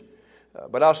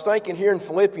But I was thinking here in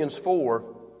Philippians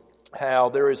 4 how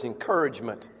there is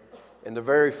encouragement in the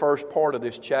very first part of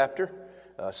this chapter.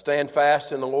 Stand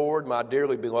fast in the Lord, my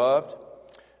dearly beloved.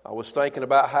 I was thinking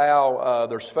about how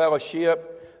there's fellowship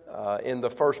in the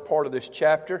first part of this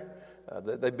chapter,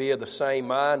 that they be of the same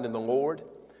mind in the Lord,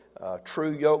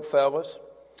 true yoke fellows.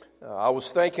 I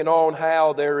was thinking on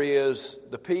how there is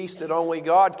the peace that only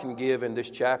God can give in this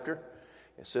chapter.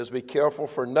 It says, be careful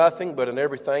for nothing, but in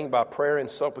everything by prayer and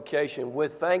supplication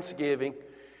with thanksgiving.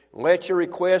 Let your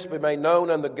requests be made known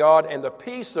unto God, and the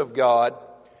peace of God,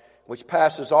 which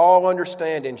passes all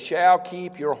understanding, shall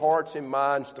keep your hearts and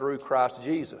minds through Christ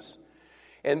Jesus.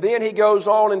 And then he goes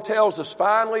on and tells us,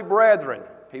 finally, brethren,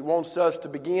 he wants us to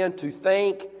begin to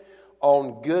think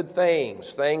on good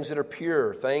things, things that are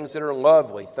pure, things that are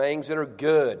lovely, things that are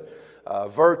good,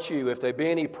 virtue, if there be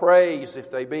any praise, if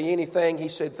there be anything, he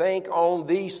said, think on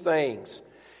these things.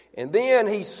 And then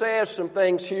he says some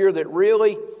things here that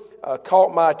really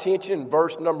caught my attention in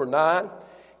verse number 9.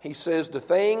 He says, the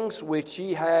things which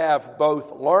ye have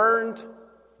both learned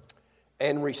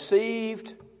and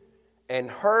received and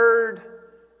heard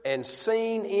and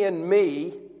seen in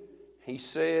me, he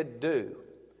said, do.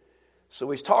 So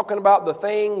he's talking about the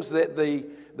things that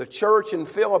the church in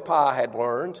Philippi had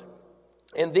learned.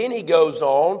 And then he goes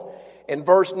on in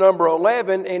verse number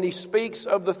 11, and he speaks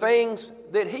of the things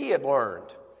that he had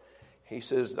learned. He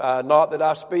says, not that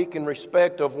I speak in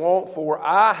respect of want, for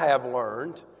I have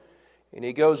learned. And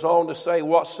he goes on to say,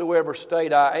 whatsoever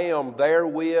state I am,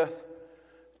 therewith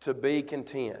to be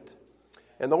content.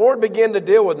 And the Lord began to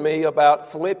deal with me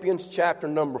about Philippians chapter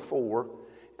number 4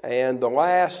 and the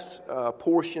last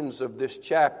portions of this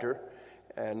chapter.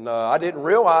 And I didn't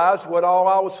realize what all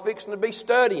I was fixing to be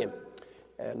studying.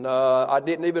 And I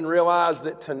didn't even realize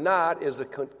that tonight is a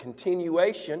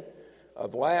continuation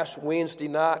of last Wednesday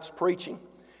night's preaching.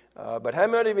 But how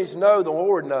many of you know the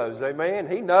Lord knows? Amen?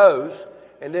 He knows.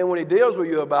 And then when he deals with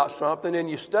you about something and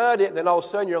you study it, then all of a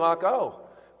sudden you're like, oh,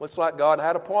 looks like God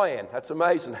had a plan. That's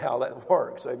amazing how that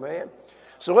works. Amen?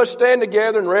 So let's stand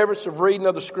together in reverence of reading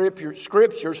of the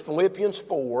Scriptures, Philippians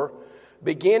 4,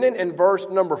 beginning in verse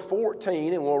number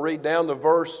 14, and we'll read down to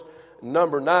verse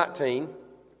number 19.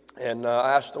 And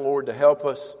I ask the Lord to help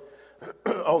us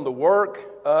on the work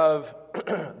of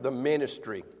the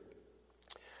ministry.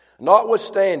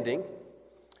 Notwithstanding,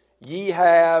 ye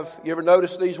have, you ever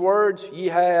noticed these words? Ye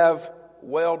have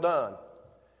well done.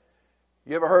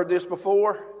 You ever heard this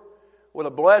before? What a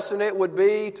blessing it would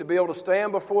be to be able to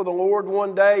stand before the Lord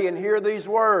one day and hear these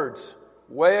words.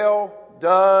 Well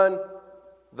done,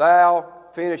 thou,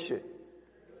 finish it.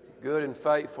 Good and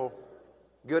faithful.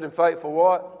 Good and faithful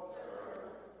what?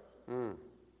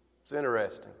 It's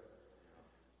interesting.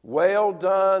 Well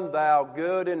done, thou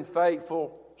good and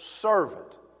faithful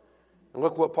servant. And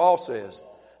look what Paul says.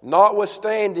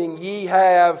 Notwithstanding, ye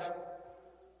have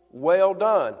well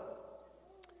done,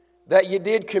 that ye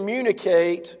did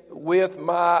communicate with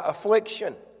my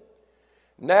affliction.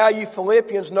 Now you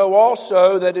Philippians know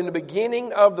also that in the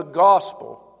beginning of the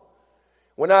gospel,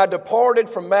 when I departed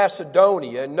from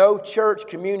Macedonia, no church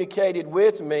communicated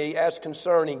with me as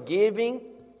concerning giving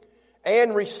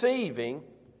and receiving,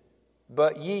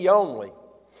 but ye only.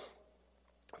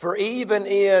 For even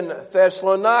in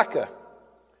Thessalonica,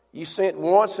 ye sent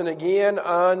once and again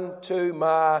unto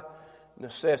my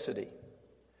necessity.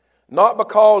 Not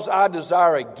because I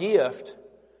desire a gift,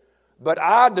 but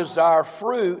I desire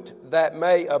fruit that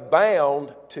may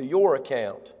abound to your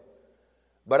account.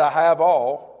 But I have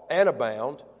all and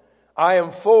abound. I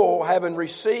am full, having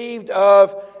received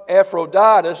of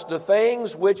Epaphroditus the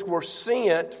things which were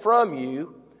sent from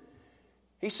you.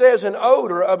 He says, an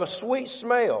odor of a sweet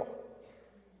smell,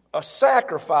 a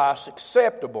sacrifice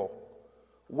acceptable,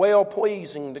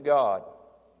 well-pleasing to God.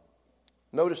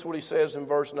 Notice what he says in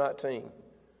verse 19.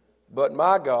 But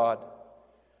my God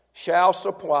shall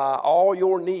supply all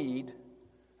your need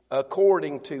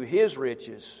according to his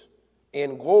riches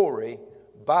in glory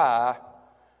by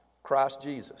Christ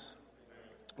Jesus.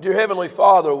 Dear Heavenly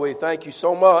Father, we thank you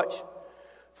so much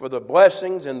for the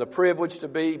blessings and the privilege to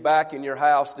be back in your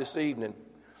house this evening.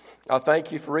 I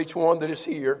thank you for each one that is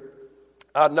here.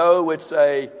 I know it's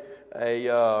a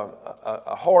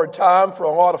hard time for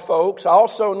a lot of folks. I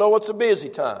also know it's a busy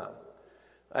time.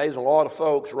 There's a lot of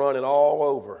folks running all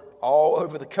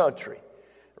over the country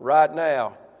right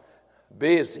now,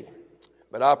 busy.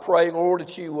 But I pray, Lord,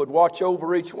 that you would watch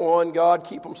over each one. God,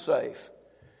 keep them safe.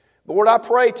 But Lord, I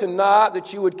pray tonight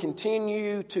that you would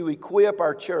continue to equip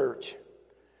our church.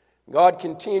 God,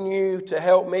 continue to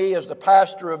help me as the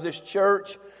pastor of this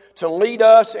church to lead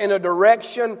us in a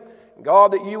direction,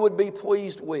 God, that you would be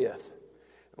pleased with.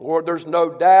 Lord, there's no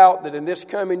doubt that in this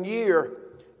coming year,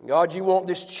 God, you want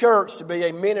this church to be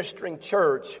a ministering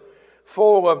church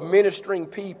full of ministering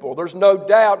people. There's no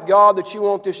doubt, God, that you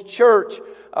want this church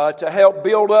to help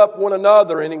build up one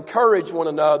another and encourage one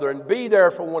another and be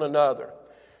there for one another.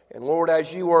 And Lord,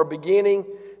 as you are beginning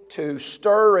to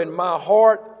stir in my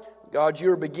heart, God,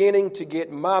 you're beginning to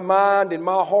get my mind and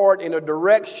my heart in a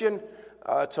direction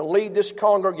to lead this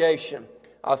congregation.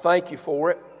 I thank you for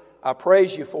it. I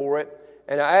praise you for it.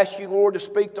 And I ask you, Lord, to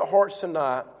speak to hearts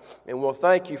tonight. And we'll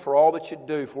thank you for all that you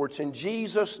do. For it's in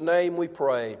Jesus' name we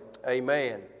pray.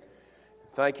 Amen.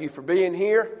 Thank you for being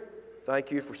here.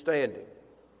 Thank you for standing.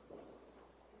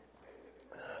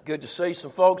 Good to see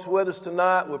some folks with us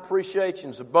tonight. We appreciate you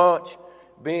as a bunch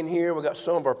being here. We've got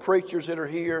some of our preachers that are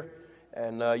here.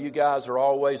 And you guys are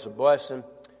always a blessing.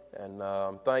 And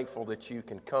I'm thankful that you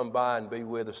can come by and be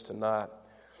with us tonight.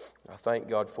 I thank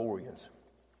God for you.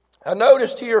 I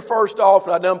noticed here first off,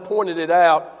 and I done pointed it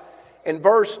out, in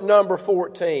verse number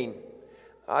 14.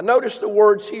 I noticed the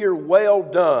words here, well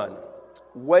done.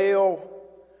 Well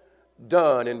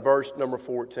done in verse number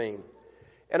 14.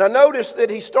 And I noticed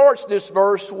that he starts this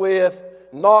verse with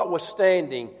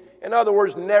notwithstanding. In other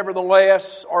words,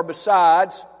 nevertheless or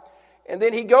besides. And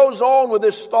then he goes on with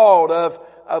this thought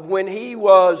of when he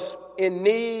was in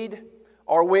need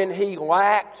or when he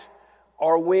lacked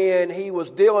or when he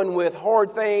was dealing with hard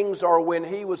things or when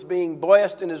he was being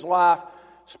blessed in his life.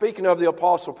 Speaking of the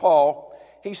Apostle Paul,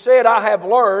 he said, I have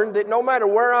learned that no matter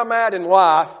where I'm at in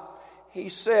life, he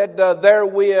said,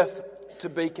 therewith to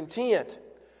be content.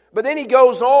 But then he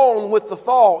goes on with the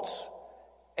thoughts,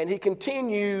 and he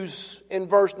continues in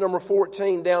verse number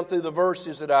 14 down through the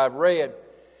verses that I've read.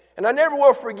 And I never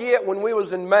will forget when we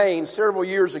was in Maine several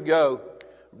years ago,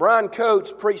 Brian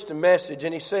Coates preached a message,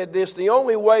 and he said this, the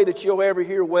only way that you'll ever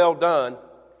hear well done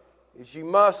is you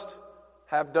must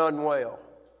have done well.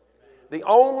 The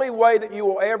only way that you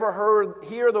will ever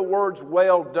hear the words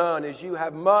well done is you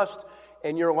must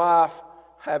in your life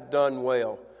have done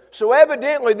well. So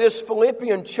evidently this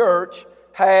Philippian church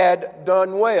had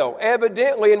done well.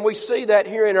 Evidently, and we see that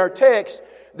here in our text,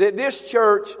 that this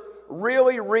church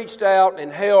really reached out and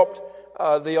helped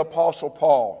the Apostle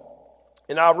Paul.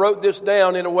 And I wrote this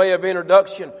down in a way of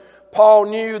introduction. Paul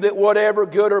knew that whatever,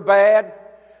 good or bad,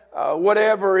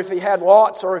 whatever, if he had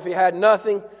lots or if he had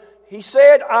nothing, he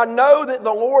said, I know that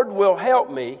the Lord will help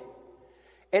me.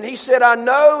 And he said, I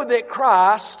know that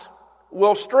Christ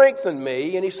will strengthen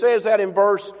me. And he says that in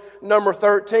verse number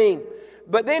 13.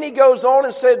 But then he goes on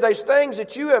and said, there's things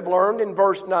that you have learned in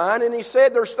verse 9. And he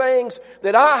said, there's things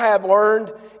that I have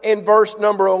learned in verse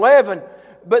number 11.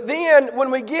 But then when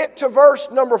we get to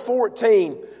verse number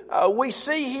 14, we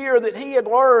see here that he had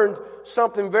learned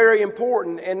something very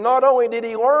important. And not only did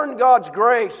he learn God's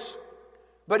grace,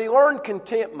 but he learned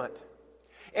contentment.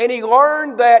 And he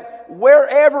learned that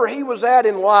wherever he was at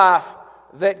in life,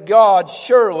 that God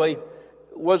surely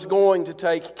was going to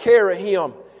take care of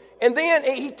him. And then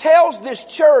he tells this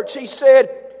church, he said,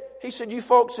 you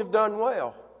folks have done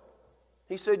well.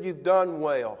 He said, you've done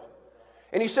well.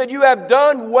 And he said, you have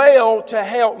done well to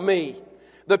help me,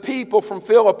 the people from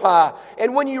Philippi.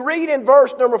 And when you read in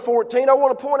verse number 14, I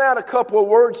want to point out a couple of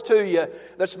words to you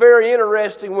that's very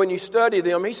interesting when you study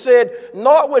them. He said,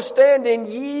 notwithstanding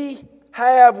ye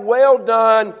have well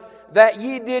done that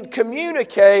ye did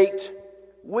communicate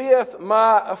with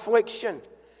my affliction.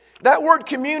 That word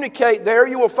communicate there,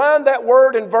 you will find that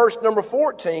word in verse number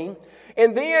 14.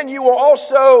 And then you will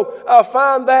also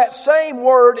find that same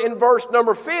word in verse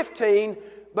number 15,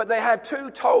 but they have two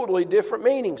totally different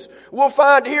meanings. We'll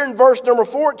find here in verse number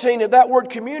 14 that word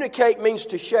communicate means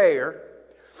to share.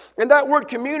 And that word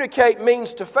communicate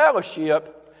means to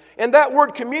fellowship. And that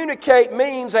word communicate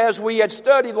means, as we had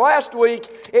studied last week,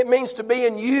 it means to be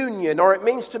in union, or it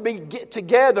means to be get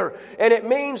together, and it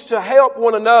means to help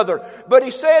one another. But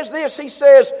he says this, he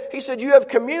said, you have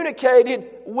communicated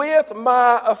with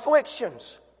my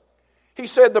afflictions. He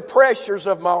said, the pressures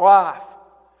of my life,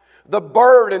 the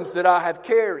burdens that I have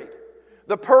carried,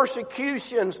 the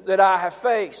persecutions that I have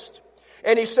faced.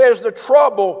 And he says, the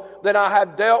trouble that I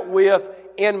have dealt with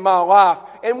in my life.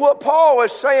 And what Paul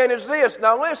is saying is this.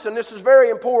 Now listen, this is very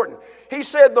important. He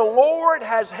said, the Lord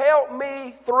has helped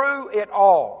me through it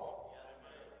all.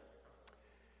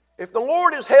 If the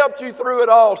Lord has helped you through it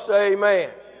all, say amen.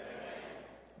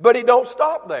 But he don't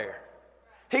stop there.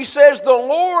 He says, the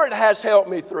Lord has helped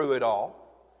me through it all.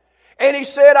 And he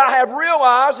said, I have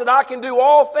realized that I can do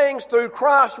all things through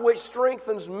Christ which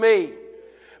strengthens me.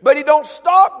 But he don't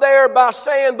stop there by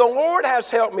saying the Lord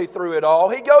has helped me through it all.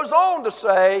 He goes on to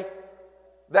say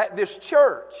that this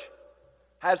church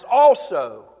has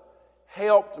also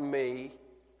helped me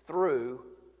through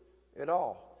at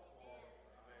all.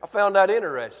 I found that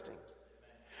interesting.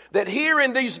 That here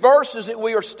in these verses that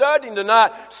we are studying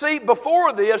tonight, see,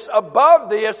 before this, above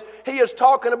this, he is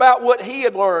talking about what he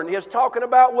had learned. He is talking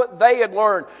about what they had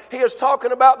learned. He is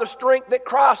talking about the strength that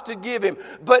Christ had given him.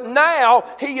 But now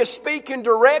he is speaking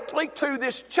directly to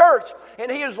this church.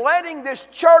 And he is letting this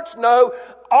church know,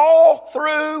 all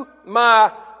through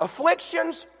my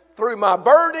afflictions, through my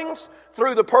burdens,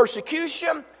 through the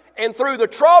persecution, and through the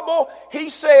trouble, he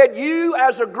said, you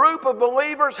as a group of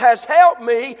believers has helped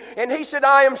me. And he said,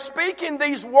 I am speaking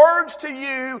these words to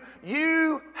you.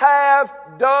 You have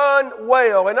done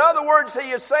well. In other words,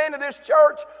 he is saying to this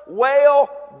church, well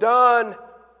done,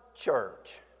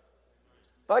 church.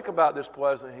 Think about this,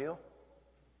 Pleasant Hill.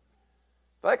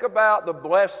 Think about the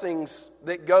blessings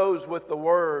that goes with the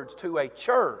words to a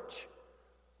church.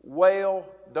 Well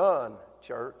done,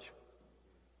 church.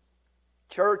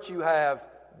 Church, you have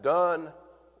done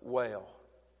well.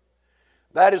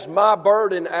 That is my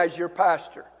burden as your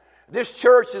pastor. This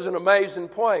church is an amazing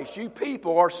place. You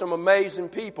people are some amazing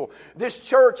people. This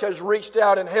church has reached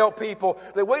out and helped people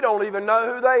that we don't even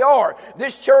know who they are.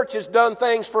 This church has done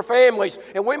things for families,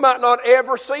 and we might not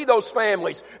ever see those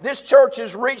families. This church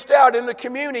has reached out in the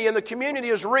community, and the community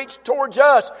has reached towards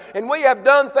us, and we have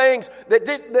done things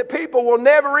that people will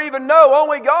never even know.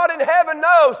 Only God in heaven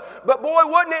knows. But boy,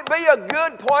 wouldn't it be a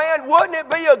good plan? Wouldn't it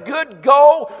be a good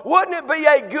goal? Wouldn't it be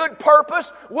a good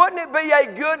purpose? Wouldn't it be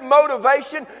a good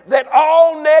motivation that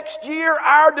all next year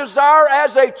our desire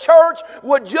as a church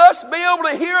would just be able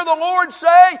to hear the Lord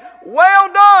say,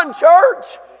 well done, church.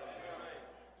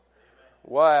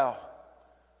 Wow.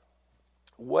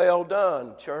 Well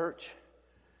done, church.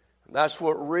 That's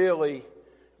what really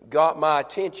got my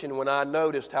attention when I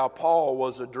noticed how Paul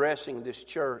was addressing this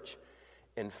church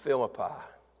in Philippi.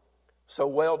 So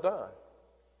well done.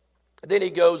 Then he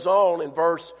goes on in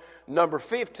verse number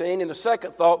 15, and the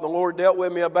second thought the Lord dealt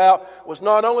with me about was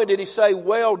not only did he say,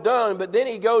 well done, but then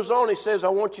he goes on, he says, I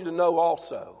want you to know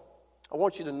also. I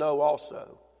want you to know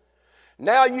also.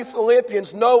 Now you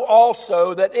Philippians know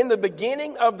also that in the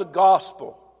beginning of the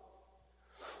gospel,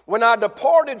 when I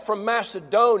departed from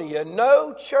Macedonia,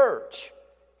 no church,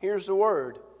 here's the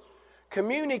word,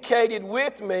 communicated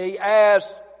with me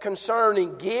as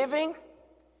concerning giving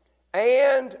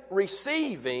and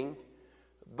receiving,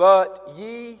 but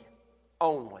ye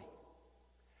only.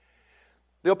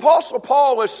 The Apostle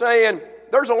Paul is saying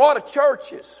there's a lot of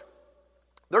churches.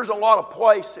 There's a lot of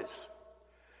places.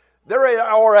 There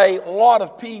are a lot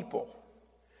of people.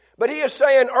 But he is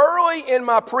saying early in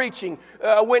my preaching,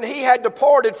 when he had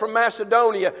departed from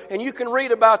Macedonia, and you can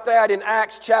read about that in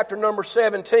Acts chapter number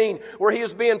 17, where he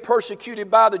was being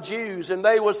persecuted by the Jews, and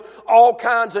there was all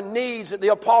kinds of needs that the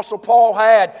Apostle Paul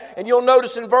had. And you'll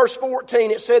notice in verse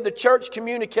 14, it said the church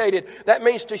communicated. That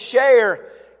means to share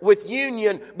with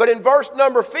union. But in verse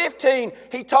number 15,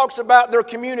 he talks about their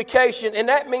communication, and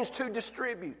that means to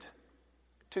distribute.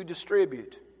 To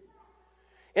distribute.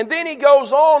 And then he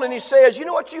goes on and he says, you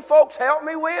know what you folks helped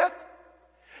me with?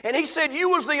 And he said, you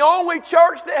was the only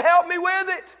church that helped me with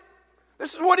it.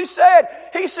 This is what he said.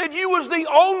 He said, you was the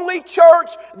only church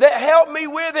that helped me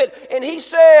with it. And he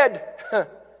said, it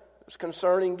was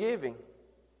concerning giving.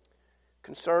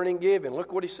 Concerning giving.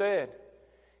 Look what he said.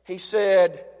 He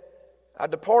said, I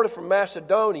departed from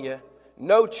Macedonia.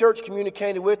 No church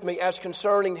communicated with me as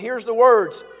concerning, here's the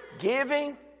words,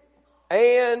 giving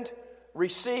and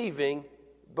receiving,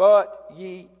 but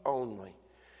ye only.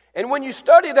 And when you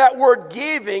study that word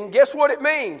giving, guess what it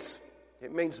means?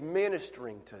 It means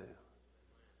ministering to.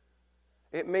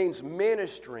 It means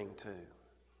ministering to.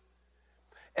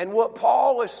 And what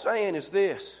Paul is saying is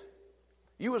this.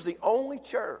 You was the only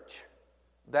church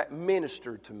that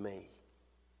ministered to me.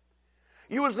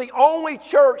 You was the only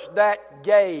church that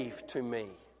gave to me.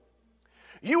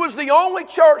 You was the only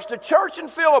church, the church in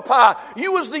Philippi,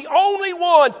 you was the only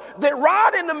ones that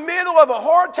right in the middle of a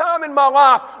hard time in my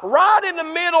life, right in the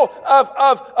middle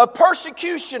of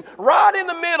persecution, right in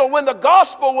the middle when the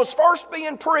gospel was first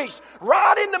being preached,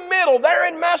 right in the middle there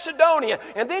in Macedonia.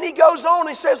 And then he goes on,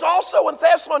 he says also in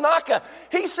Thessalonica,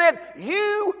 he said,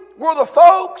 you were the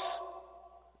folks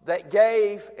that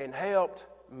gave and helped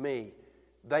me.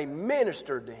 They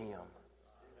ministered to him.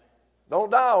 Don't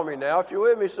die on me now. If you're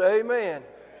with me, say amen.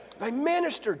 They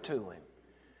ministered to him.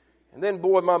 And then,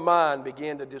 boy, my mind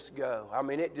began to just go. I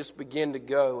mean, it just began to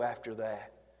go after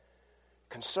that.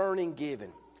 Concerning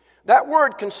giving. That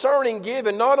word concerning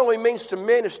giving not only means to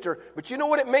minister, but you know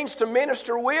what it means to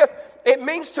minister with? It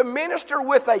means to minister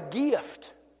with a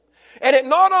gift. And it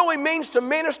not only means to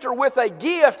minister with a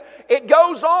gift, it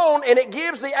goes on and it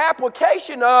gives the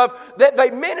application of that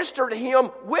they ministered to him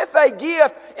with a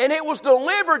gift and it was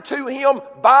delivered to him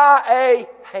by a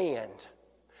hand.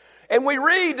 And we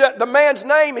read the man's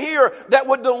name here that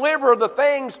would deliver the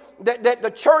things that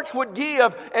the church would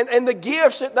give and the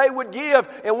gifts that they would give.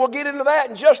 And we'll get into that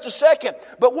in just a second.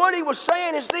 But what he was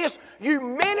saying is this: you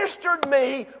ministered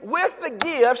me with the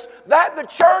gifts that the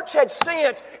church had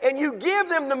sent, and you give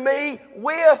them to me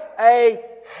with a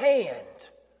hand.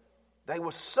 They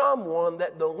were someone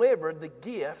that delivered the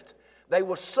gift. They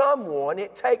were someone,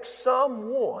 it takes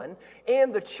someone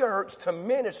in the church to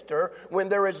minister when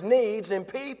there is needs and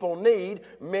people need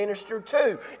ministered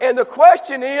to. And the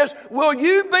question is, will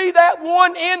you be that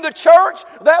one in the church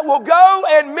that will go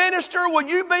and minister? Will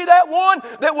you be that one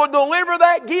that will deliver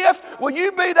that gift? Will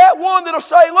you be that one that will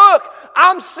say, look,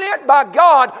 I'm sent by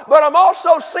God, but I'm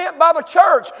also sent by the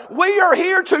church. We are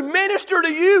here to minister to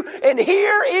you, and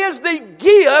here is the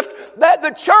gift that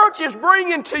the church is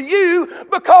bringing to you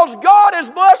because God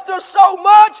has blessed us so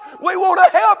much, we want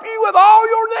to help you with all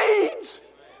your needs.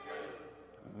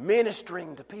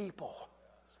 Ministering to people.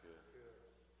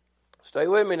 Stay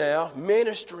with me now.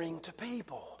 Ministering to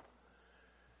people.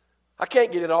 I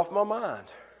can't get it off my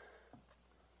mind.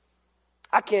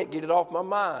 I can't get it off my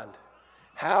mind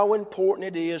how important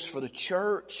it is for the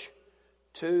church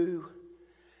to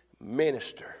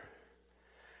minister.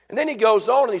 And then he goes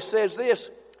on and he says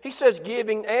this. He says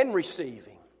giving and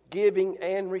receiving. Giving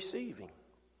and receiving.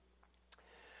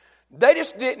 They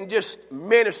just didn't just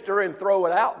minister and throw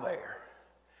it out there.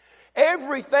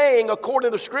 Everything, according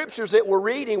to the scriptures that we're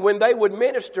reading, when they would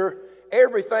minister,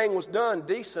 everything was done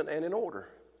decent and in order.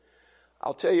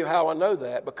 I'll tell you how I know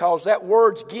that. Because that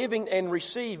word's giving and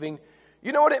receiving,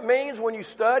 you know what it means when you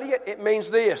study it? It means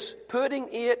this: putting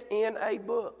it in a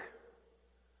book.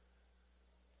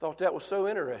 Thought that was so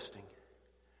interesting.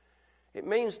 It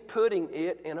means putting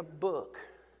it in a book.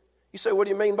 You say, what do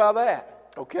you mean by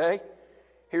that? Okay,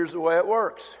 here's the way it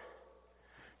works.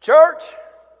 Church,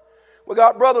 we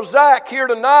got Brother Zach here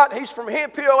tonight. He's from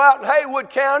Hemp Hill out in Haywood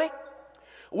County.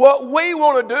 What we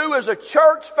want to do as a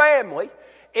church family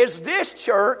is this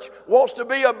church wants to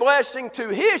be a blessing to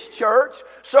his church.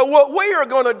 So what we are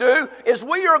going to do is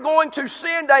we are going to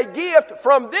send a gift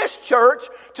from this church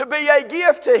to be a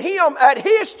gift to him at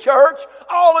his church.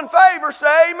 All in favor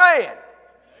say amen.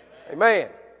 Amen.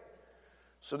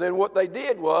 So then what they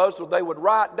did was they would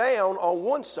write down on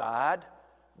one side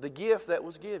the gift that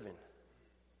was given.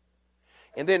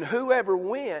 And then whoever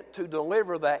went to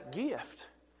deliver that gift,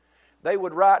 they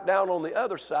would write down on the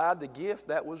other side the gift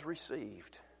that was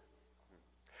received.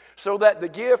 So that the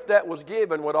gift that was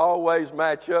given would always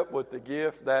match up with the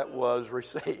gift that was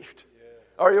received.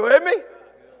 Are you with me?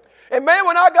 And man,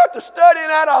 when I got to studying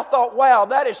that, I thought, wow,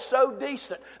 that is so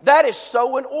decent. That is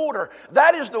so in order.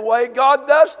 That is the way God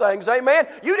does things. Amen.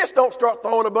 You just don't start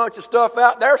throwing a bunch of stuff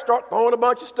out there. Start throwing a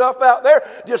bunch of stuff out there.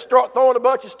 Just start throwing a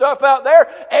bunch of stuff out there.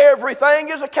 Everything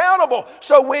is accountable.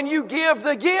 So when you give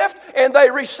the gift and they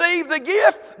receive the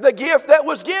gift that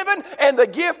was given and the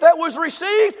gift that was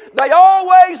received, they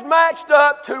always matched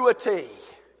up to a T.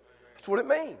 That's what it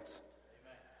means.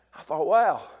 I thought,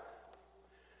 wow.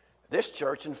 This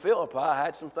church in Philippi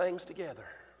had some things together.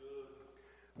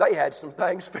 They had some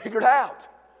things figured out.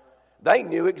 They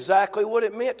knew exactly what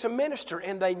it meant to minister,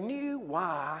 and they knew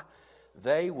why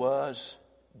they was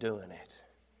doing it.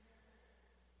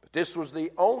 But this was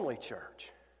the only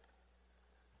church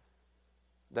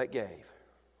that gave.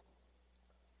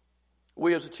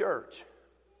 We as a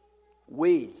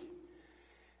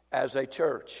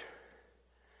church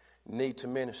need to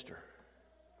minister.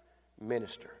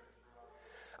 Minister.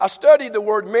 I studied the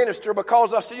word minister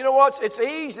because I said, you know what? It's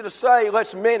easy to say,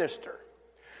 let's minister.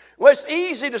 It's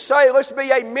easy to say, let's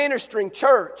be a ministering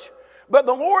church. But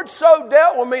the Lord so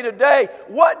dealt with me today,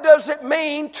 what does it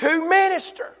mean to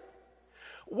minister?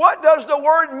 What does the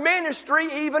word ministry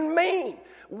even mean?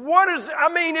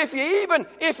 If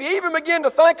you even begin to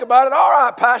think about it, all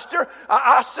right, Pastor,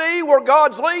 I see where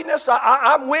God's leading us.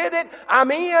 I'm with it. I'm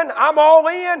in. I'm all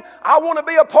in. I want to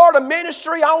be a part of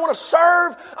ministry. I want to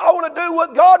serve. I want to do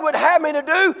what God would have me to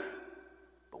do.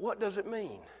 But what does it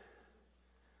mean?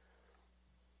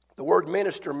 The word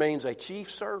minister means a chief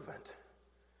servant.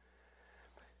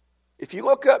 If you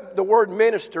look up the word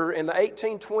minister in the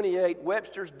 1828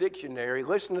 Webster's Dictionary,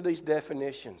 listen to these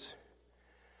definitions.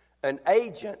 An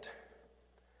agent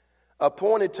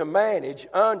appointed to manage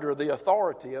under the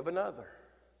authority of another.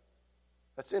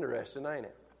 That's interesting, ain't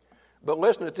it? But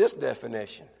listen to this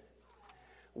definition.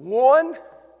 One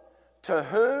to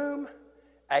whom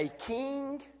a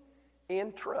king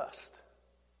entrusts.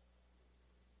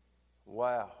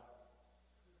 Wow.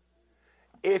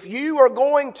 If you are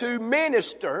going to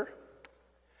minister,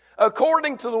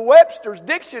 according to the Webster's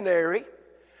Dictionary,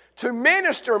 to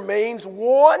minister means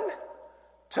one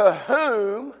to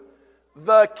whom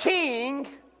the king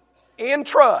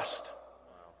entrusts.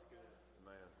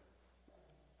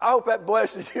 I hope that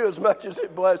blesses you as much as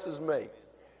it blesses me.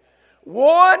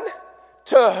 One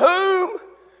to whom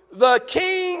the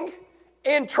king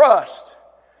entrusts.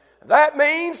 That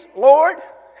means, Lord,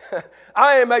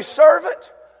 I am a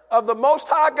servant of the Most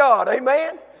High God.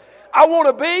 Amen. I want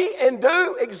to be and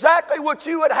do exactly what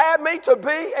you would have me to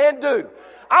be and do.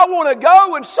 I want to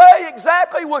go and say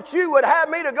exactly what you would have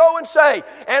me to go and say.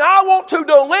 And I want to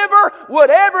deliver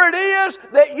whatever it is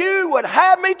that you would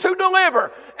have me to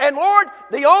deliver. And Lord,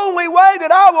 the only way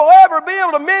that I will ever be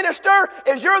able to minister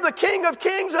is you're the King of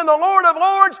Kings and the Lord of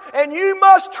Lords, and you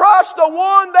must trust the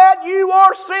one that you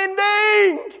are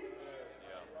sending.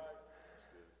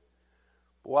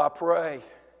 Well,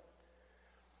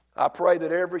 I pray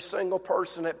that every single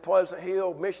person at Pleasant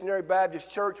Hill Missionary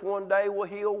Baptist Church one day will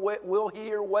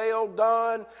hear, well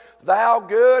done, thou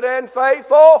good and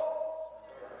faithful.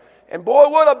 And boy,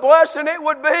 what a blessing it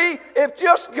would be if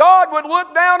just God would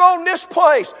look down on this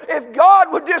place. If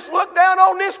God would just look down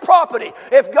on this property.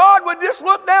 If God would just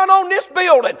look down on this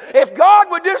building. If God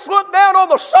would just look down on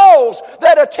the souls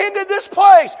that attended this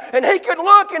place. And He could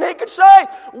look and He could say,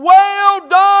 well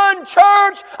done,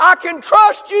 church. I can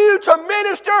trust you to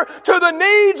minister to the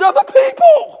needs of the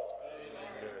people.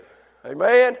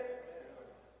 Amen.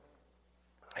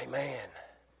 Amen.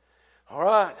 All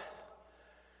right.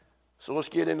 So let's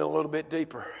get in a little bit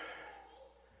deeper.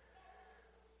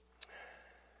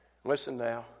 Listen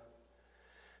now.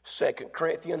 2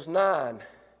 Corinthians 9.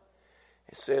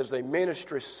 It says they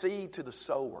ministered seed to the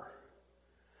sower.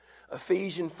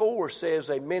 Ephesians 4 says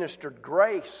they ministered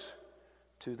grace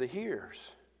to the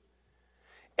hearers.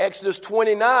 Exodus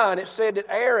 29, it said that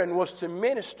Aaron was to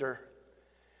minister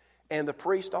in the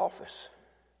priest office.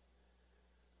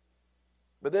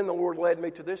 But then the Lord led me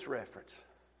to this reference.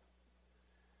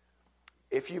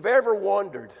 If you've ever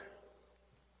wondered,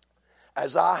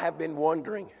 as I have been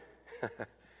wondering,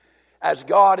 as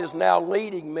God is now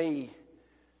leading me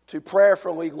to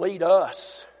prayerfully lead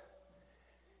us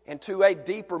into a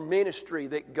deeper ministry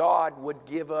that God would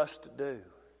give us to do.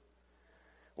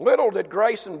 Little did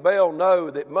Grayson Bell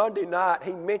know that Monday night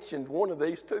he mentioned one of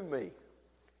these to me.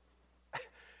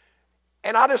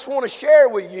 And I just want to share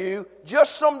with you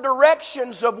just some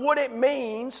directions of what it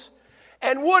means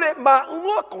and what it might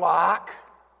look like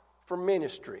for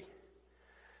ministry.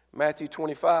 Matthew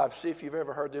 25, see if you've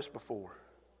ever heard this before.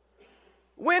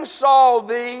 When saw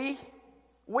we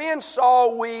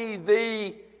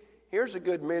thee, here's a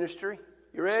good ministry.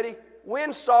 You ready?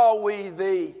 When saw we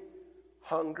thee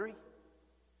hungry?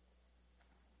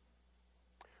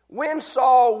 When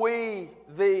saw we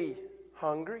thee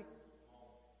hungry?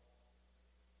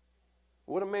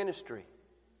 What a ministry.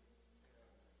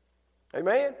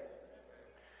 Amen?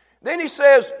 Then he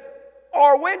says,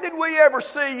 or when did we ever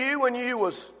see you when you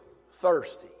was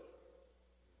thirsty?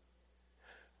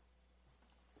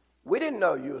 We didn't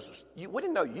know you was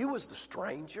the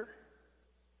stranger,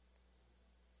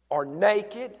 or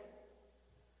naked,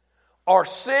 or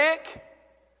sick.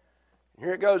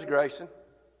 Here it goes, Grayson,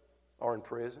 or in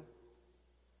prison.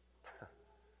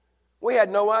 We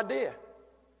had no idea.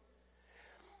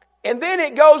 And then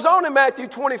it goes on in Matthew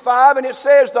 25 and it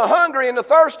says the hungry and the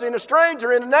thirsty and the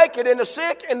stranger and the naked and the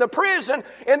sick and the prison.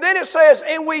 And then it says,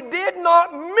 and we did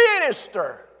not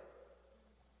minister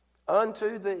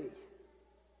unto thee.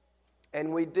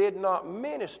 And we did not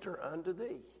minister unto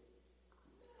thee.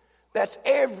 That's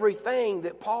everything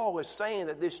that Paul is saying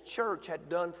that this church had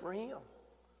done for him.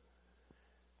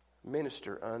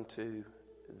 Minister unto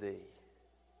thee.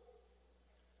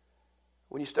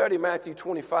 When you study Matthew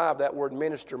 25, that word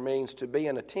minister means to be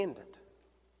an attendant.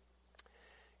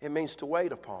 It means to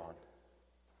wait upon.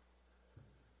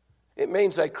 It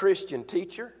means a Christian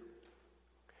teacher.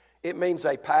 It means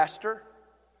a pastor.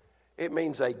 It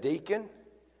means a deacon.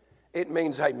 It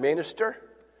means a minister.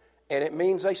 And it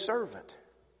means a servant.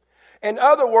 In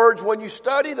other words, when you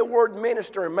study the word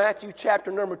minister in Matthew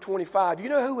chapter number 25, you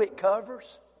know who it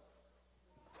covers?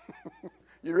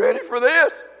 You ready for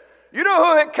this? You know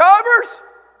who it covers?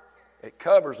 It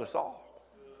covers us all.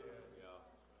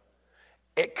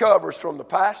 It covers from the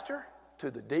pastor to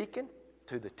the deacon,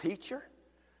 to the teacher,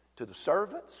 to the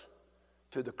servants,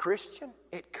 to the Christian.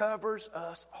 It covers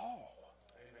us all.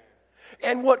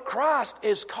 Amen. And what Christ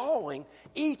is calling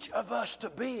each of us to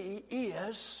be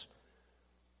is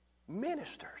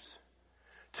ministers.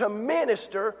 To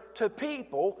minister to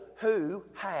people who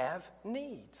have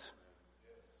needs.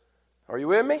 Are you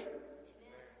with me?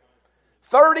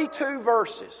 32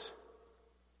 verses.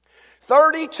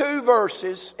 32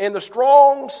 verses in the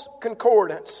Strong's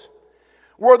Concordance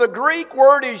where the Greek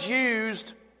word is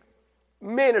used,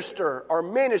 minister or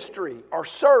ministry or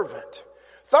servant.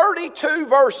 32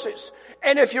 verses.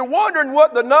 And if you're wondering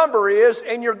what the number is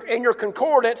in your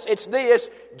concordance, it's this,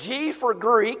 G for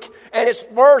Greek, and it's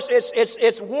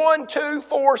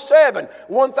 1247,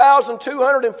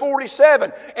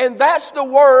 1247. And that's the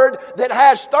word that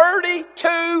has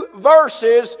 32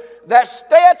 verses that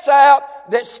steps out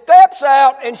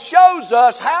and shows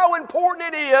us how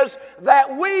important it is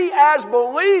that we as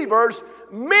believers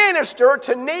minister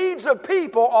to needs of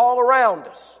people all around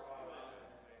us.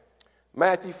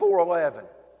 Matthew 4:11.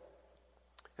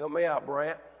 Help me out,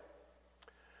 Brant.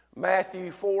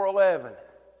 Matthew 4:11.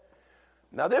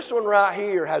 Now this one right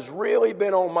here has really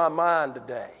been on my mind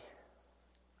today.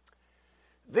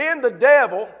 Then the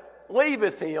devil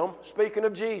leaveth him, speaking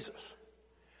of Jesus.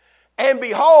 And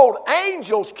behold,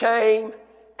 angels came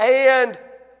and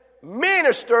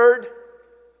ministered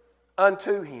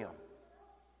unto him.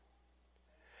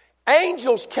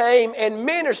 Angels came and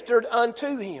ministered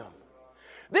unto him.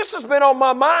 This has been on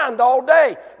my mind all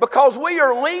day because we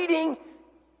are leading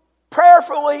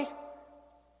prayerfully,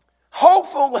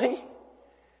 hopefully,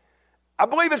 I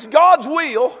believe it's God's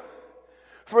will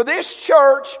for this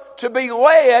church to be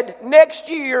led next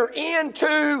year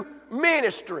into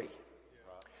ministry.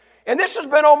 And this has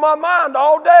been on my mind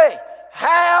all day.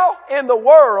 How in the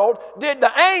world did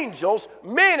the angels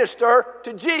minister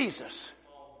to Jesus?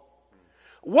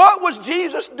 What was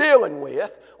Jesus dealing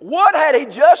with? What had he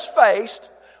just faced?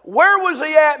 Where was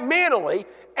he at mentally?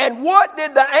 And what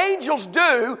did the angels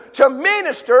do to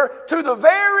minister to the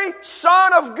very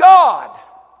Son of God?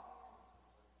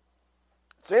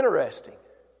 It's interesting.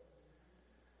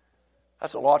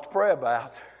 That's a lot to pray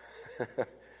about.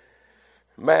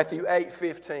 Matthew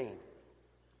 8:15.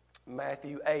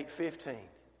 Matthew 8:15.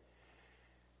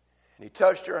 And he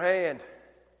touched her hand,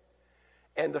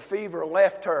 and the fever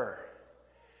left her.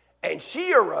 And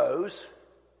she arose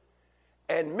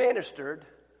and ministered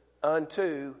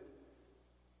unto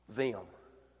them.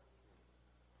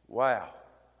 Wow.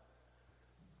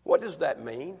 What does that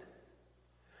mean?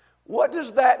 What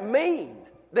does that mean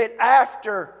that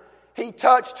after he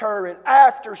touched her and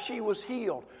after she was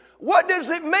healed? What does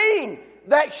it mean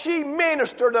that she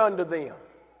ministered unto them?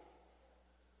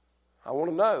 I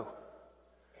want to know.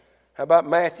 How about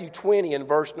Matthew 20 and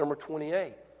verse number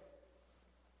 28?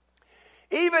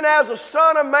 Even as the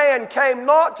Son of Man came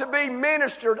not to be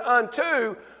ministered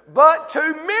unto, but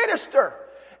to minister,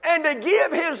 and to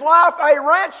give his life a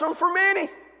ransom for many.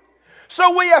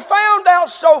 So we have found out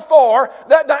so far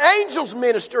that the angels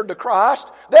ministered to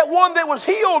Christ, that one that was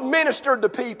healed ministered to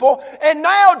people, and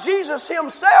now Jesus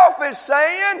himself is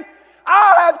saying,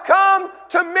 I have come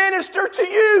to minister to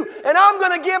you, and I'm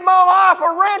going to give my life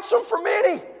a ransom for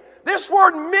many. This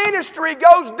word ministry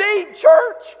goes deep,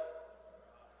 church.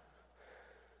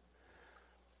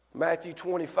 Matthew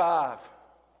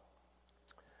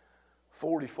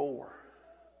 25:44.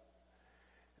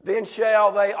 Then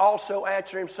shall they also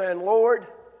answer him, saying, Lord,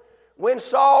 when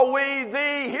saw we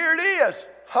thee, here it is,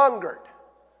 hungered,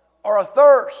 or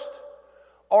athirst,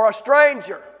 or a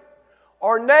stranger,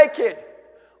 or naked,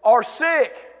 or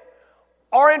sick,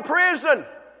 or in prison,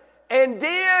 and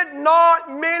did not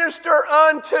minister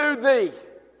unto thee?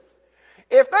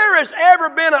 If there has ever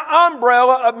been an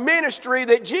umbrella of ministry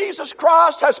that Jesus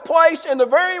Christ has placed in the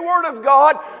very Word of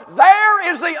God, there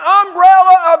is the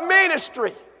umbrella of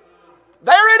ministry.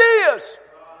 There it is.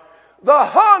 The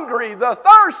hungry, the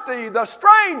thirsty, the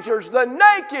strangers, the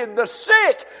naked, the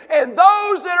sick, and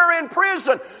those that are in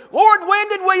prison. Lord, when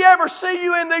did we ever see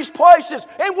you in these places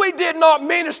and we did not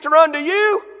minister unto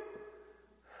you?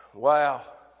 Wow.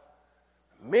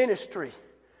 Ministry.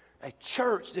 A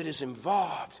church that is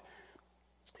involved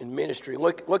in ministry.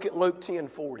 Look at Luke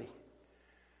 10:40.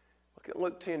 Look at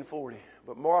Luke 10:40.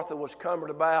 But Martha was cumbered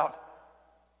about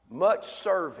much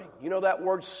serving. You know that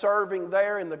word serving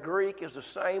there in the Greek is the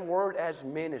same word as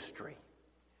ministry.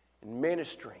 And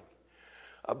ministering.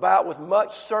 About with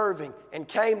much serving, and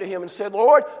came to him and said,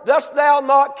 Lord, dost thou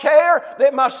not care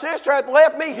that my sister hath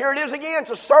left me, here it is again,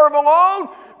 to serve alone?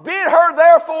 Bid her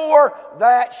therefore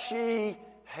that she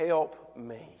help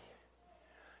me.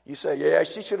 You say, yeah,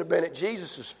 she should have been at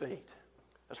Jesus' feet.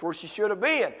 That's where she should have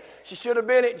been. She should have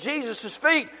been at Jesus'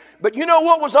 feet. But you know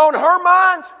what was on her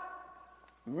mind?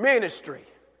 Ministry.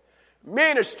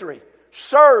 Ministry.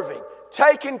 Serving.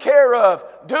 Taken care of.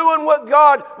 Doing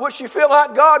what she felt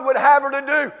like God would have her to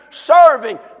do.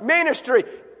 Serving. Ministry.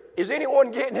 Is anyone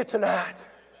getting it tonight?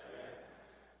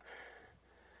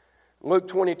 Luke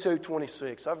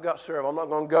 22:26. I've got several. I'm not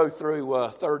going to go through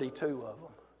 32 of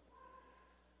them.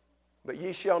 But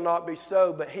ye shall not be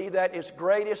so, but he that is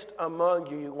greatest among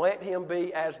you, let him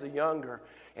be as the younger,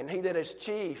 and he that is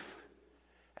chief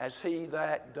as he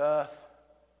that doth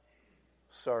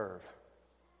serve.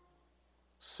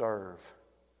 Serve.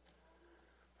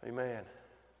 Amen.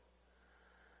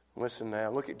 Listen now,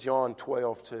 look at John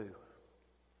 12:2.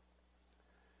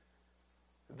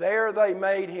 There they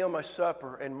made him a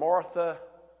supper, and Martha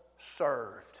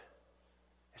served.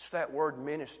 It's that word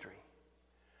ministry.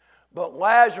 But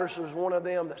Lazarus was one of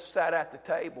them that sat at the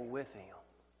table with him.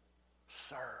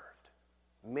 Served.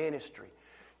 Ministry.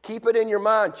 Keep it in your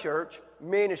mind, church.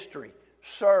 Ministry.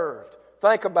 Served.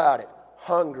 Think about it.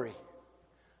 Hungry.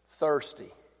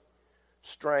 Thirsty.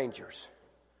 Strangers.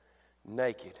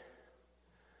 Naked.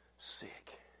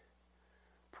 Sick.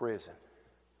 Prison.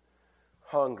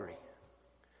 Hungry.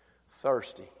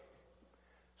 Thirsty.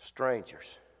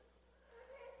 Strangers.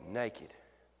 Naked.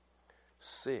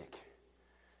 Sick.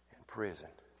 Prison.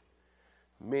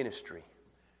 Ministry.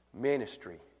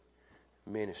 Ministry.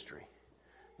 Ministry.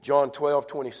 John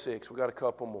 12:26. We got a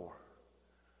couple more.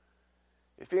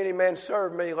 If any man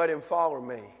serve me, let him follow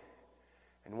me.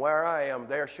 And where I am,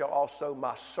 there shall also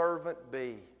my servant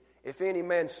be. If any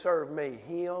man serve me,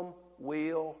 him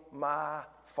will my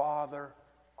Father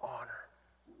honor.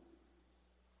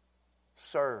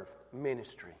 Serve.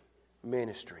 Ministry.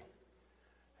 Ministry.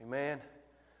 Amen.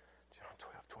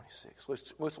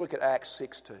 26. Let's look at Acts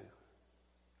 6:2.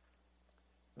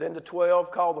 Then the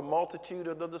 12 called the multitude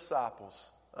of the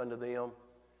disciples unto them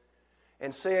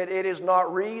and said, It is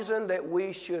not reason that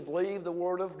we should leave the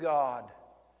word of God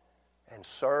and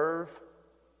serve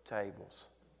tables.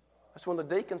 That's when the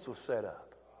deacons were set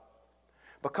up.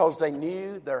 Because they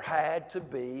knew there had to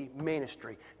be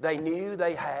ministry. They knew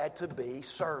they had to be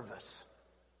service.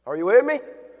 Are you with me?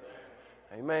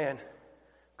 Amen.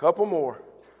 Couple more.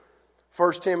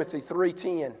 1 Timothy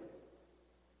 3:10.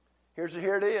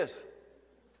 Here it is.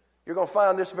 You're going to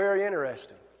find this very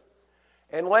interesting.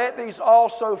 And let these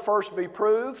also first be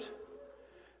proved,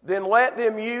 then let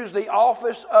them use the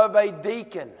office of a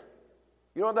deacon.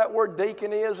 You know what that word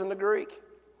deacon is in the Greek?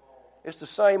 It's the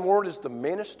same word as the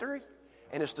ministry,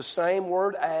 and it's the same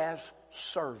word as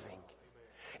serving.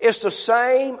 It's the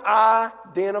same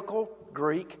identical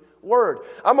Greek word.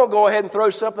 I'm going to go ahead and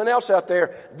throw something else out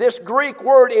there. This Greek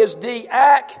word is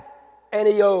diakonio.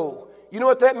 You know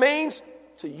what that means?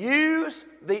 To use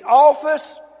the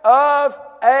office of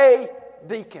a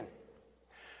deacon.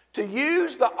 To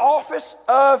use the office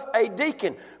of a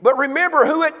deacon. But remember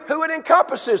who it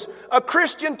encompasses. A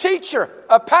Christian teacher,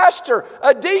 a pastor,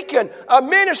 a deacon, a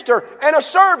minister, and a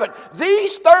servant.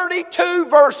 These 32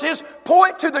 verses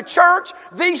point to the church.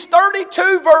 These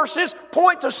 32 verses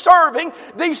point to serving.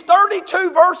 These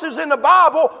 32 verses in the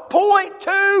Bible point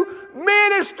to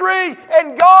ministry.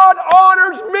 And God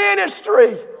honors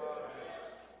ministry.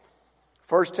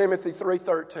 1 Timothy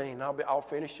 3:13. I'll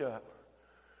finish up.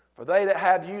 For they that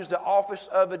have used the office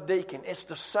of a deacon, it's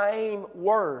the same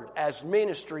word as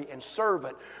ministry and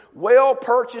servant, well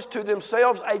purchased to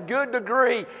themselves a good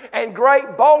degree and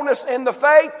great boldness in the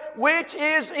faith which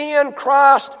is in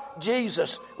Christ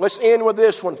Jesus. Let's end with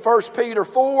this one. 1 Peter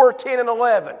 4:10 and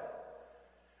 11.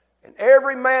 And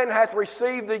every man hath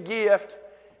received the gift,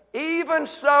 even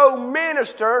so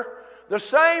minister the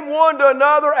same one to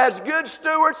another as good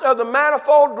stewards of the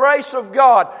manifold grace of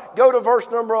God. Go to verse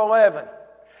number 11.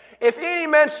 If any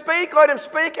man speak, let him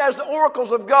speak as the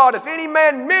oracles of God. If any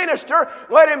man minister,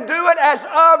 let him do it as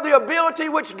of the ability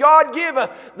which God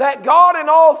giveth, that God in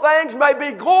all things may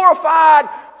be glorified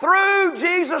through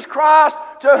Jesus Christ,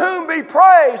 to whom be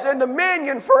praise and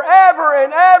dominion forever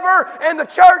and ever. And the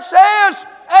church says,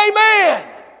 Amen.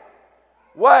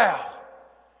 Wow.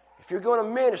 If you're going to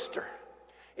minister,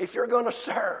 if you're going to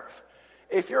serve,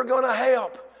 if you're going to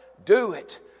help, do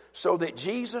it so that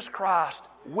Jesus Christ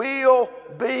will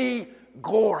be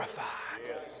glorified.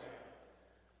 Yes.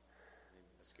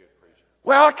 That's good, preacher.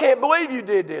 Well, I can't believe you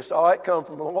did this. Oh, it come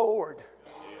from the Lord.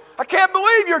 Yes. I can't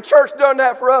believe your church done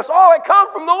that for us. Oh, it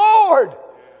come from the Lord. Yes.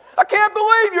 I can't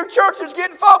believe your church is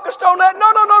getting focused on that. No.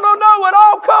 It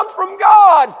all comes from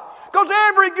God. Because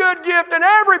every good gift and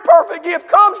every perfect gift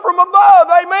comes from above.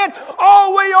 Amen.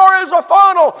 All we are is a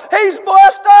funnel. He's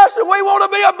blessed us and we want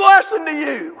to be a blessing to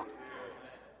you.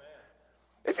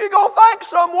 If you're going to thank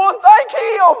someone, thank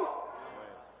Him.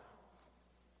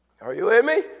 Are you with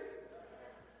me?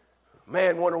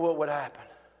 Man, wonder what would happen.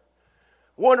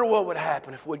 Wonder what would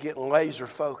happen if we get laser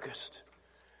focused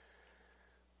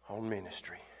on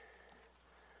ministry.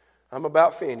 I'm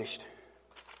about finished.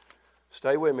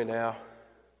 Stay with me now.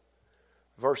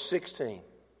 Verse 16.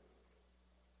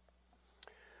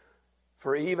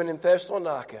 For even in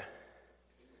Thessalonica,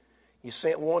 you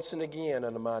sent once and again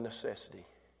unto my necessity.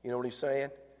 You know what he's saying?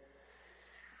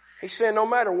 He's saying no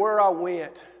matter where I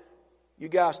went, you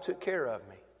guys took care of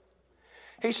me.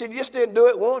 He said, you just didn't do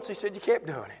it once. He said, you kept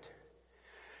doing it.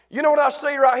 You know what I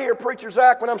see right here, Preacher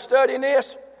Zach, when I'm studying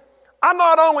this? I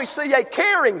not only see a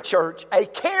caring church,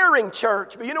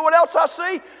 but you know what else I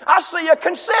see? I see a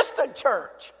consistent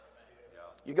church.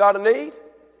 You got a need?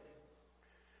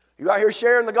 You out here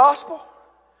sharing the gospel?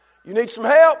 You need some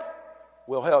help?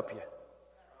 We'll help you.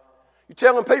 You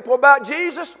telling people about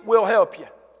Jesus? We'll help you.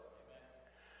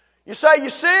 You say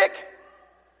you're sick?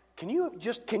 Can you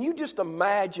just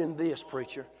imagine this,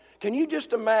 preacher? Can you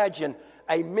just imagine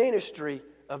a ministry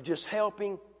of just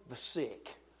helping the sick?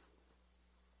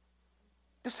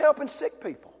 Just helping sick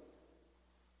people.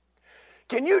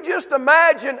 Can you just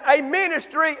imagine a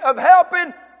ministry of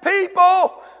helping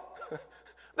people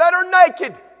that are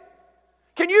naked?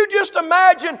 Can you just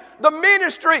imagine the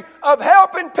ministry of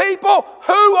helping people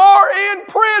who are in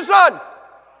prison?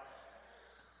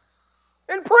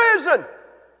 In prison.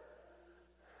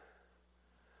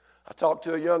 I talked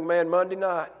to a young man Monday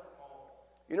night.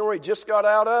 You know where he just got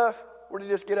out of? Where did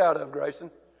he just get out of, Grayson?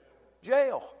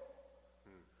 Jail.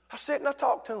 I sat and I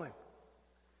talked to him.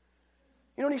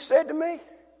 You know what he said to me?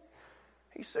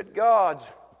 He said, God's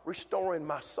restoring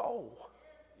my soul.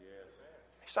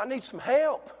 He said, I need some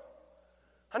help.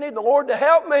 I need the Lord to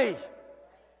help me.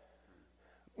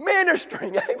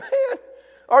 Ministering, amen.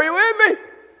 Are you with me?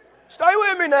 Stay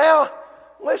with me now.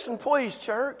 Listen, please,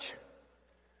 church.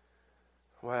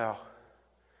 Wow.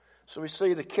 So we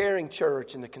see the caring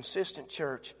church and the consistent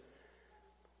church.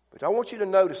 But I want you to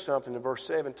notice something in verse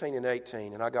 17 and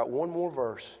 18. And I got one more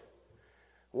verse,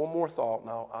 one more thought, and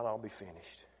I'll be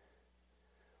finished.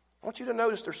 I want you to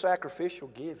notice their sacrificial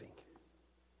giving.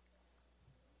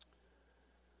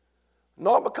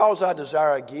 Not because I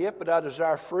desire a gift, but I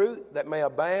desire fruit that may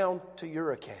abound to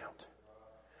your account.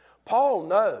 Paul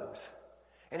knows,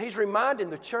 and he's reminding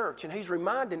the church, and he's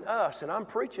reminding us, and I'm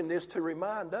preaching this to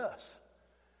remind us,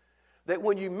 that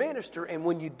when you minister and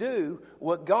when you do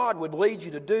what God would lead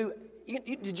you to do,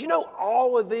 did you know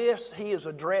all of this he is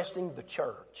addressing the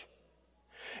church?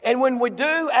 And when we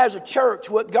do as a church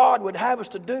what God would have us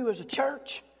to do as a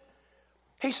church,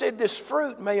 he said this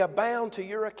fruit may abound to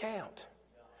your account.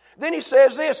 Then he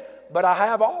says this, but I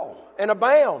have all and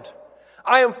abound.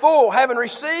 I am full, having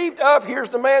received of, here's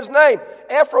the man's name,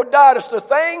 Epaphroditus, the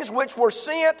things which were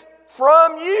sent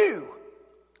from you.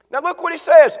 Now look what he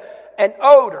says, an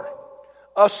odor,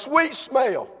 a sweet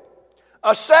smell,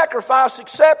 a sacrifice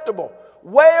acceptable,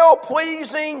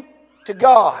 well-pleasing to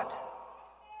God.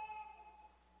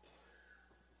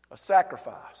 A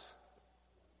sacrifice.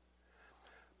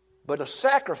 But a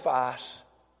sacrifice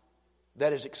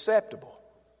that is acceptable.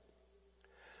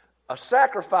 A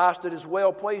sacrifice that is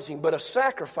well-pleasing, but a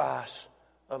sacrifice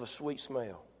of a sweet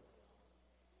smell.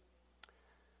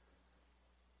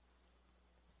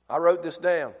 I wrote this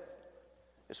down.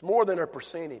 It's more than a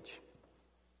percentage.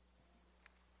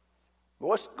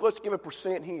 Well, let's give a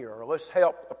percent here, or let's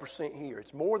help a percent here.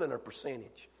 It's more than a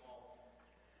percentage.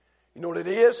 You know what it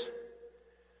is?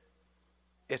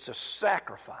 It's a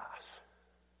sacrifice.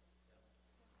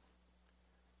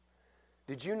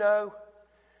 Did you know?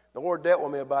 The Lord dealt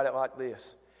with me about it like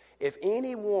this. If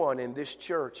anyone in this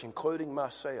church, including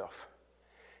myself,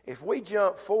 if we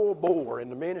jump full bore in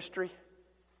the ministry,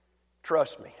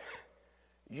 trust me,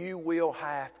 you will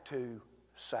have to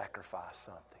sacrifice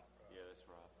something. Yeah, that's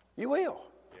right. You will.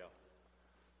 Yeah.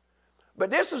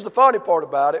 But this is the funny part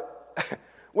about it.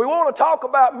 We want to talk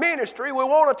about ministry. We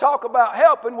want to talk about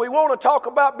helping. We want to talk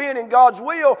about being in God's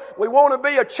will. We want to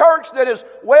be a church that is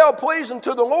well-pleasing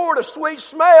to the Lord, a sweet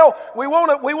smell. We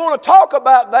want to talk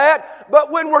about that.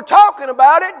 But when we're talking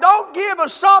about it, don't give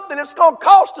us something that's going to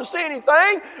cost us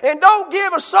anything. And don't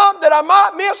give us something that I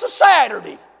might miss a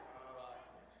Saturday.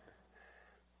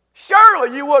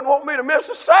 Surely you wouldn't want me to miss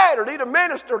a Saturday to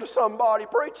minister to somebody,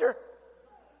 preacher.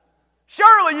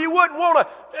 Surely you wouldn't want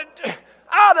to...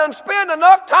 I done spend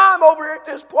enough time over here at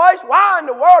this place. Why in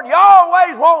the world? You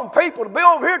always wanting people to be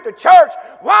over here at the church.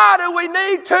 Why do we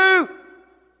need to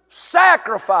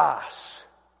sacrifice?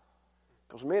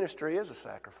 Because ministry is a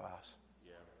sacrifice.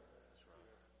 Yeah, that's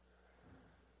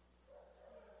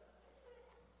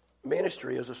right.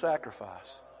 Ministry is a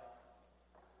sacrifice.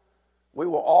 We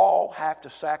will all have to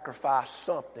sacrifice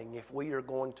something if we are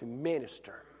going to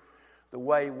minister the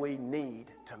way we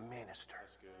need to minister.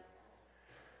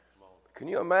 Can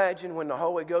you imagine when the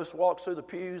Holy Ghost walks through the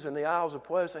pews in the aisles of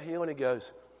Pleasant Hill and he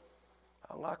goes,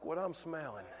 I like what I'm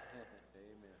smelling.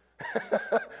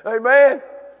 Amen. Amen.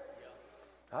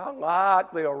 I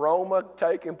like the aroma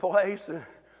taking place.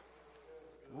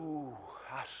 Ooh,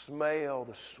 I smell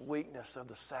the sweetness of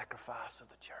the sacrifice of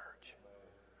the church.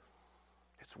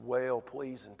 It's well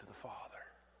pleasing to the Father.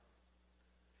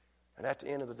 And at the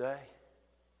end of the day,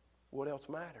 what else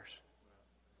matters?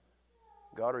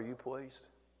 God, are you pleased?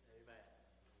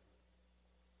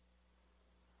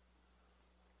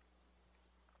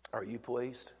 Are you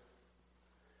pleased?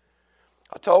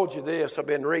 I told you this. I've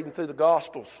been reading through the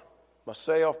Gospels.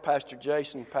 Myself, Pastor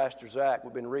Jason, Pastor Zach,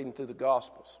 we've been reading through the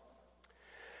Gospels.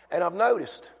 And I've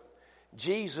noticed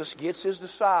Jesus gets his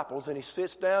disciples and he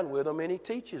sits down with them and he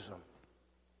teaches them.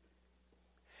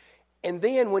 And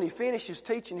then when he finishes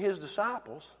teaching his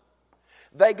disciples,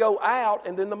 they go out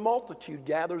and then the multitude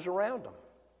gathers around them.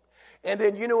 And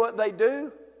then you know what they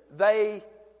do? They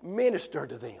minister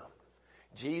to them.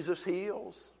 Jesus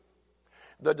heals.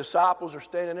 The disciples are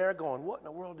standing there going, what in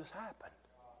the world just happened?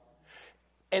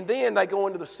 And then they go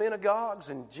into the synagogues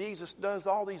and Jesus does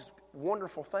all these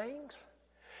wonderful things.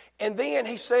 And then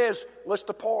he says, let's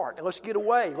depart and let's get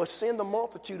away. Let's send the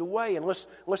multitude away and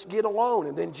let's get alone.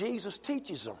 And then Jesus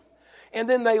teaches them. And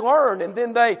then they learn and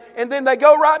then they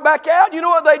go right back out. You know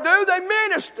what they do? They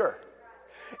minister.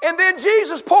 And then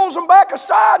Jesus pulls them back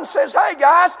aside and says, hey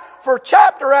guys, for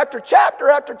chapter after chapter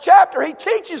after chapter, he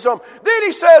teaches them. Then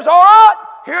he says, all right,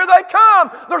 here they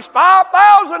come. There's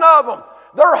 5,000 of them.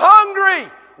 They're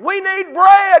hungry. We need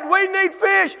bread. We need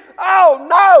fish. Oh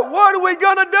no, what are we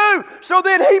going to do? So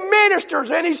then he ministers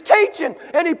and he's teaching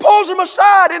and he pulls them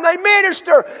aside and they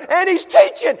minister and he's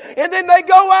teaching. And then they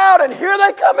go out and here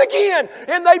they come again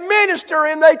and they minister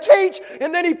and they teach.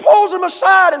 And then he pulls them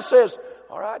aside and says,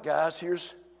 all right guys,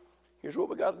 here's what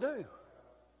we got to do.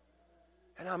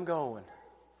 And I'm going,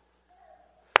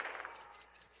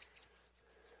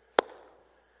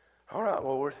 all right,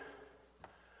 Lord,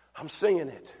 I'm seeing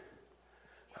it.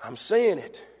 I'm seeing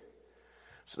it.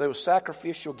 So there was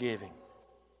sacrificial giving.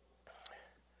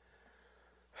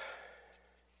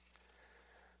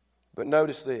 But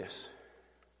notice this.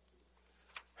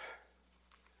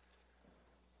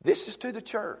 This is to the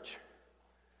church.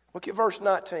 Look at verse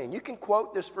 19. You can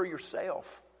quote this for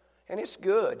yourself, and it's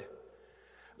good.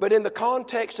 But in the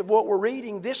context of what we're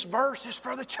reading, this verse is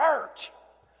for the church.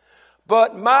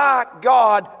 But my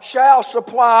God shall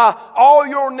supply all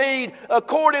your need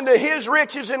according to His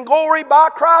riches and glory by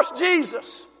Christ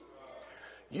Jesus.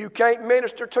 You can't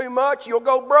minister too much, you'll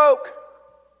go broke.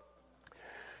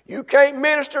 You can't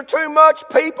minister too much,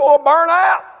 people will burn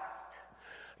out.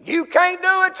 You can't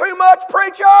do it too much,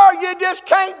 preacher. You just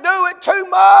can't do it too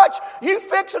much. You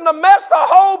fixing to mess the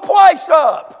whole place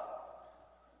up.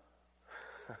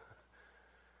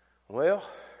 Well,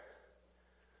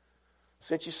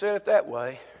 since you said it that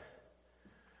way,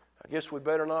 I guess we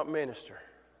better not minister.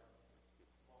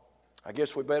 I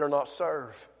guess we better not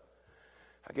serve.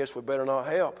 I guess we better not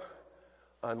help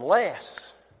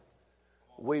unless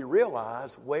we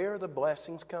realize where the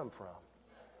blessings come from.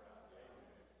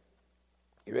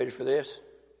 You ready for this?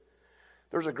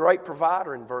 There's a great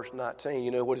provider in verse 19.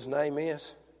 You know what his name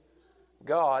is?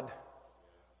 God.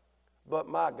 But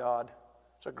my God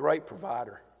is a great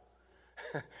provider.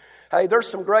 Hey, there's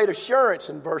some great assurance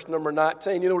in verse number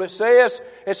 19. You know what it says?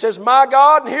 It says, my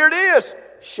God, and here it is,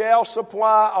 shall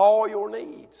supply all your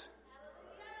needs.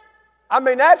 I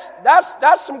mean, that's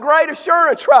some great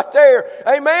assurance right there.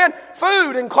 Amen.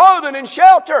 Food and clothing and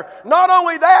shelter. Not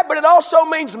only that, but it also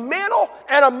means mental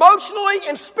and emotionally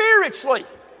and spiritually.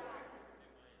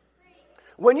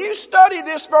 When you study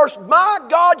this verse, my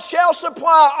God shall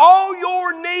supply all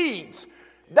your needs.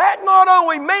 That not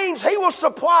only means He will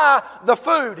supply the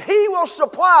food, He will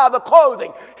supply the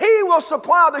clothing, He will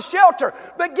supply the shelter.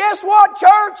 But guess what,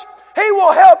 church? He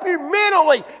will help you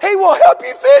mentally, He will help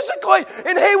you physically,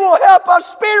 and He will help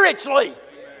us spiritually. Amen.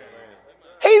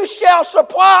 He shall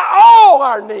supply all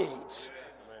our needs.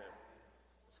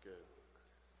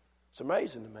 It's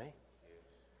amazing to me.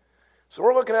 So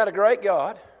we're looking at a great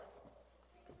God.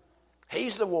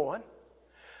 He's the one.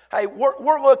 Hey,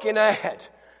 we're looking at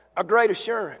a great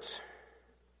assurance.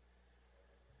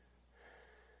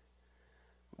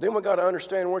 Then we've got to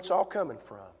understand where it's all coming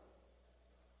from.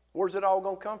 Where's it all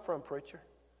going to come from, preacher?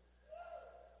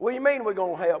 What do you mean we're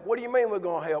going to help? What do you mean we're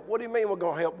going to help? What do you mean we're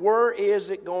going to help? Where is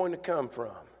it going to come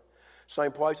from?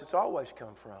 Same place it's always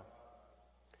come from.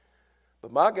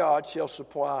 But my God shall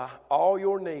supply all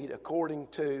your need according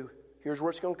to, here's where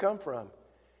it's going to come from,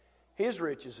 His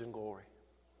riches and glory.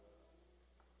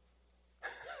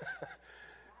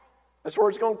 That's where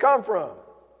it's going to come from.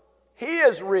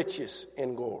 His riches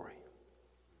and glory.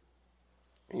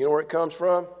 And you know where it comes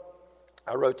from?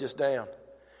 I wrote this down.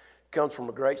 It comes from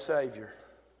a great Savior.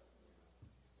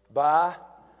 By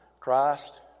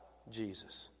Christ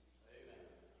Jesus.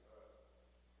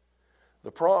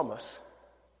 The promise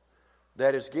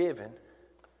that is given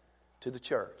to the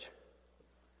church.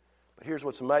 But here's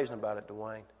what's amazing about it,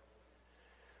 Dwayne.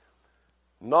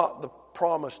 Not the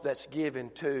promise that's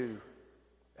given to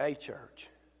a church,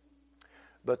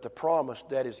 but the promise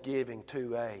that is given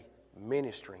to a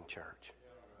ministering church.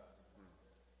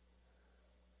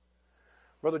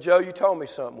 Brother Joe, you told me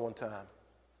something one time.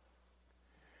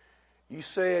 You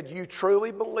said you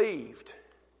truly believed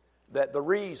that the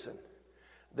reason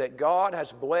that God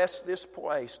has blessed this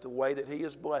place the way that He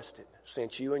has blessed it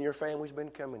since you and your family's been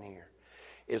coming here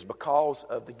is because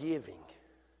of the giving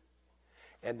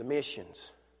and the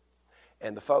missions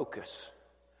and the focus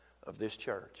of this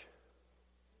church.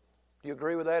 Do you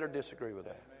agree with that or disagree with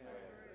that?